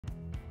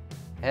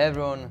Hey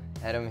everyone,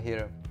 Adam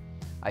here.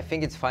 I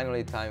think it's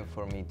finally time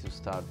for me to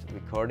start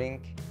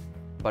recording.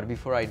 But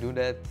before I do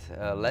that,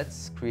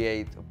 let's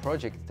create a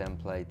project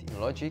template in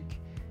Logic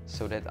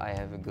so that I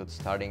have a good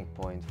starting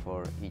point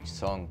for each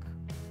song.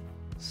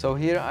 So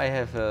here I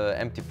have an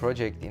empty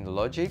project in the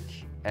Logic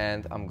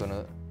and I'm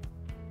gonna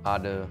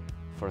add a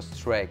first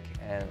track.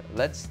 And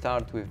let's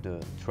start with the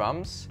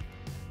drums.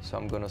 So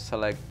I'm gonna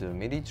select the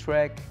MIDI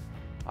track.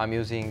 I'm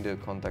using the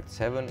Kontakt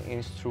 7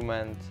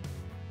 instrument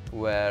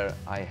where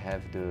I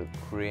have the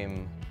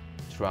Cream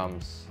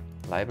drums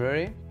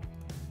library.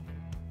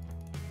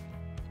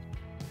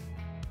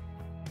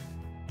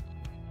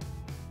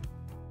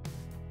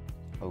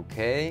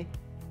 Okay,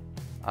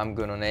 I'm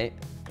gonna name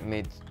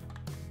it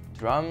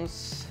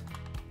drums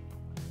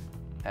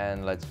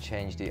and let's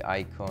change the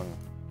icon.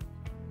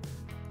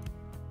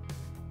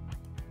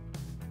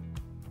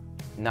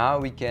 Now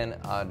we can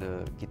add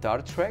a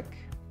guitar track.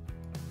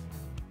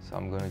 So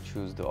I'm gonna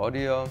choose the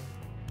audio,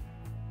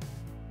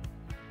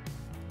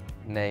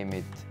 name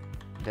it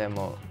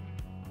demo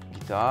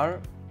guitar,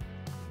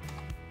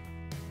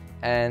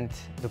 and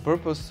the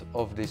purpose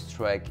of this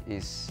track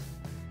is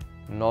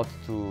not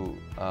to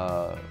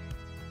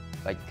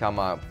come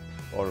up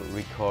or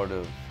record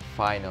a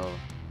final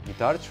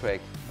guitar track,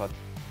 but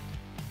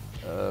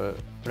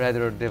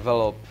rather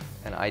develop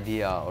an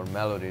idea or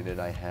melody that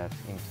I have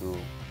into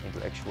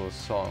actual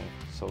song.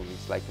 So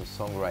it's like a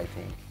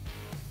songwriting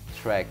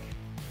track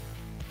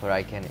where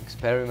I can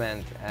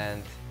experiment,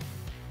 and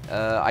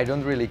I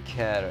don't really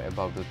care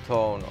about the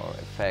tone or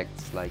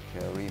effects like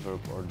reverb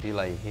or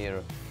delay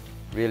here.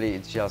 Really,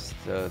 it's just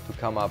to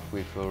come up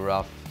with a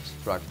rough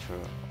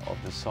structure of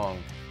the song.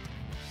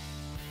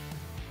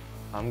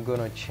 I'm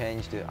gonna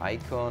change the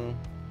icon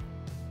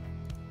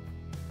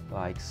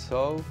like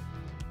so.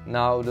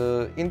 Now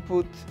the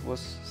input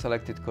was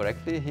selected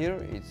correctly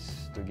here.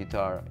 It's the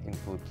guitar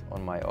input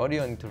on my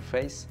audio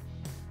interface,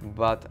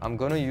 but I'm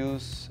gonna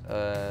use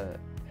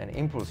an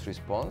impulse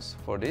response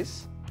for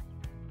this.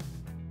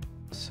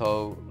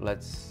 So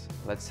let's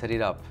set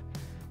it up.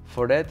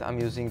 For that, I'm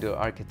using the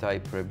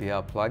Archetype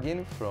Rebia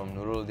plugin from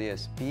Neural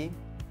DSP.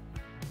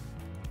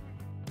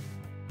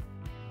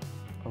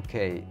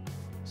 Okay,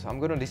 so I'm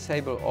gonna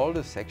disable all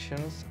the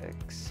sections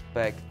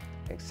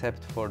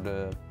except for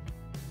the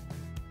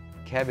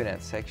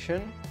cabinet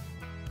section.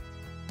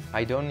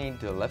 I don't need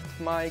the left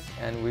mic,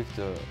 and with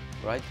the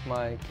right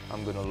mic,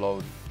 I'm gonna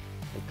load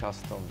the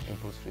custom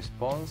impulse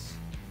response.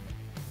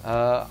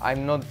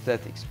 I'm not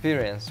that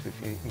experienced with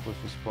impulse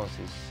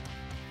responses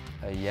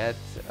yet,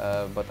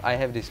 but I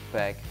have this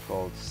pack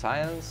called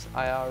Science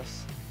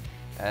IRs,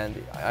 and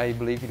I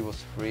believe it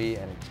was free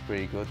and it's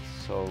pretty good,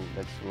 so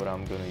that's what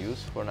I'm gonna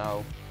use for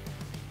now.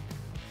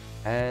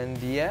 And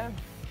yeah,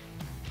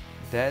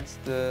 that's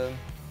the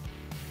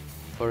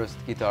first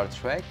guitar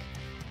track,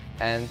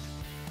 and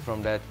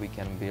from that we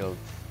can build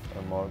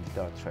more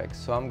guitar tracks.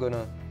 So I'm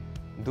gonna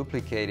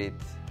duplicate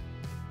it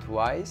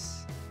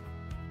twice.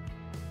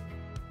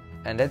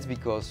 And that's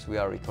because we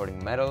are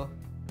recording metal,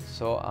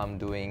 so I'm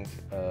doing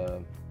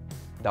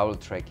double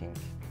tracking.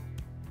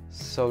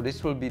 So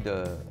this will be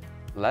the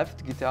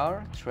left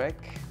guitar track.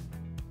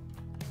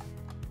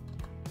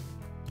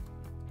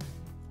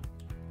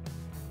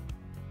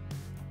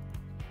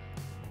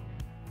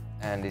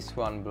 And this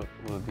one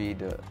will be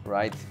the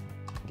right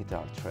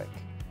guitar track.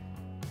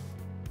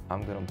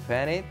 I'm gonna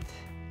pan it.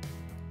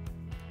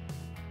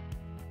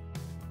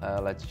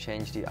 Let's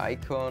change the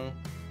icon.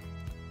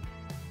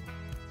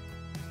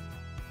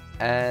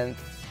 And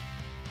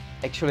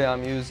actually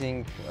I'm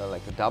using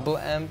like a double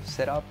amp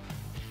setup.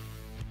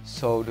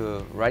 So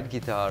the right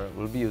guitar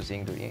will be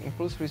using the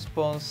impulse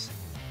response,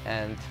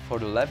 and for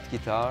the left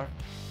guitar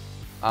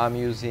I'm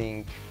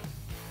using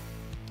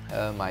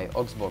my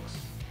aux box.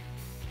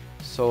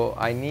 So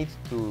I need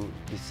to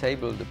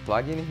disable the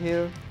plugin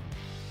here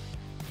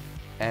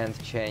and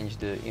change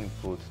the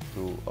input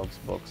to aux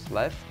box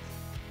left.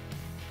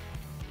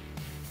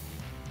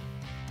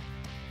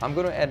 I'm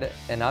gonna add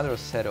another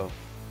set of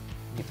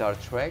guitar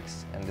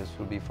tracks, and this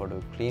will be for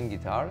the clean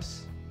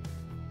guitars.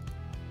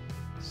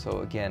 So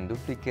again,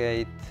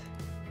 duplicate,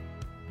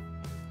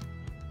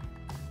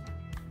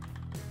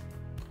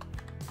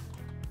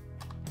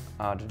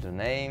 add the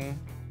name,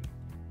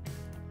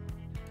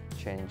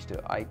 change the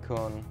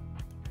icon,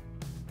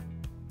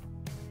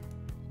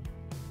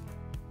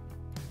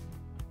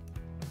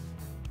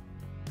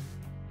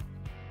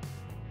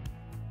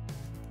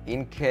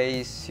 in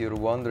case you're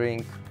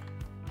wondering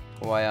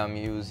why I'm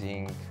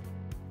using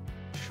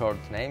short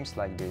names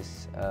like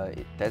this,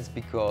 that's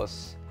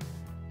because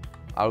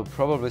I'll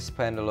probably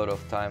spend a lot of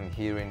time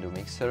here in the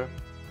mixer,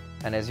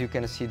 and as you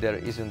can see there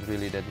isn't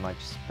really that much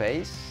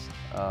space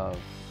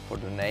for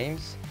the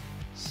names.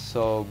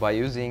 So by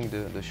using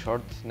the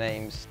short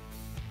names,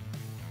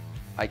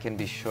 I can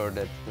be sure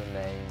that the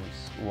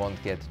names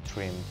won't get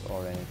trimmed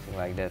or anything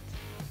like that.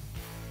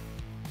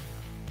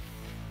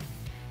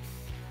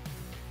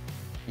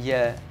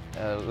 Yeah,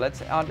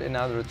 let's add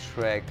another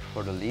track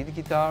for the lead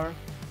guitar.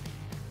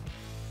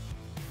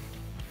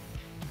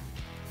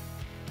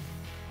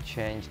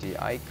 Change the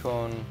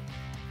icon,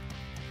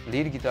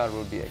 lead guitar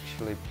will be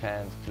actually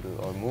panned to the,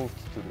 or moved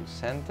to the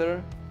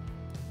center.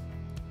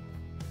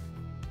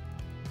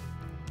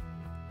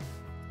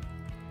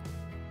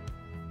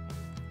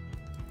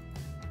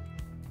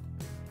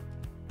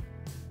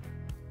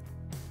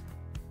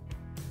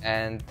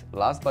 And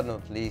last but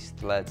not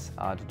least, let's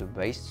add the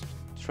bass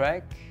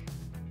track.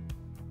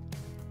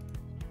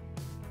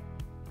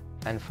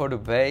 And for the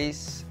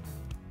bass,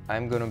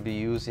 I'm gonna be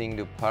using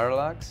the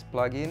Parallax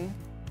plugin.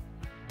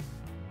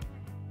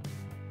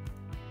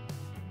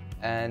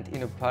 And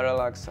in a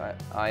Parallax,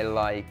 I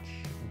like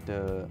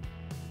the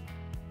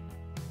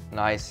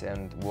nice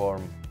and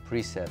warm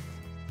preset.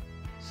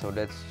 So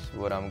that's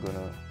what I'm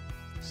gonna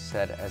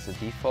set as a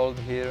default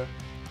here.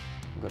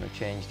 I'm gonna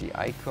change the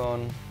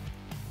icon.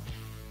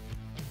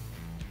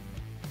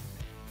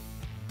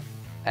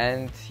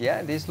 And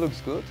yeah, this looks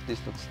good, this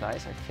looks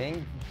nice, I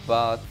think,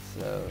 but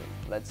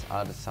let's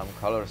add some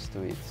colors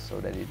to it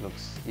so that it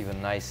looks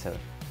even nicer.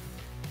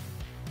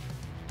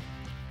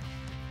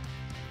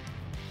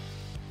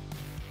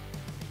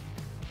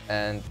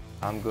 And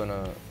I'm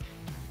gonna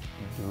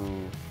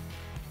do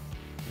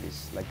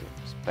this like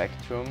a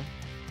spectrum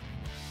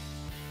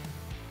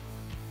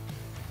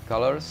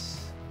colors.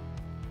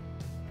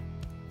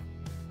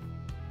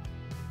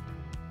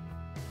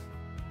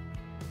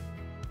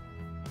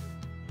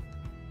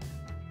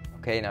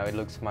 Okay, now it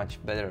looks much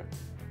better.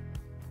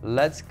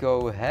 Let's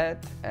go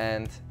ahead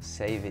and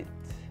save it.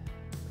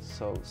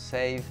 So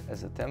save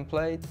as a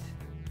template.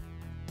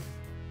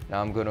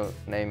 Now I'm gonna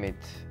name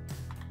it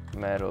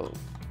Metal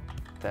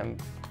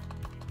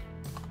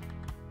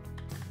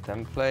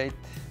Template.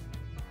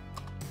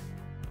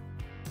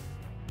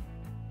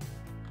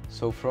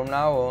 So from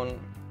now on,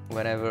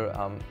 whenever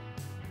I'm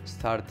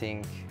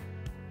starting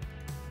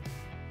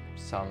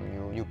some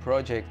new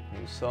project,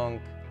 new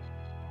song,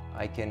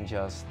 I can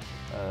just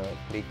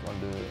click on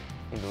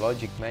in the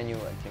Logic menu.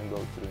 I can go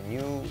to the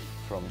New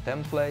from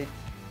Template,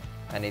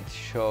 and it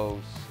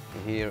shows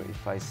here,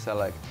 if I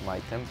select my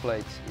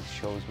templates, it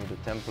shows me the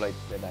template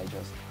that I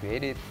just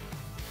created.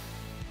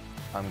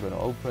 I'm gonna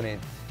open it.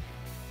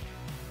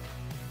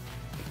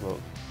 It will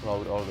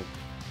load all the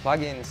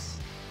plugins,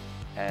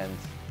 and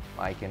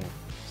I can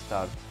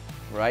start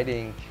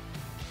writing,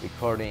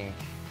 recording,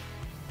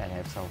 and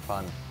have some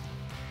fun.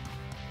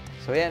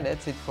 So yeah,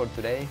 that's it for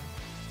today.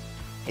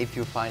 If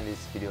you find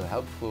this video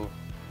helpful,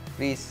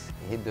 please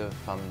hit the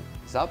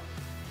thumbs up.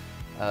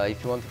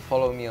 If you want to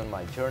follow me on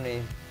my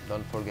journey,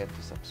 don't forget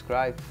to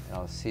subscribe, and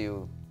I'll see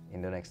you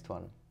in the next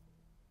one.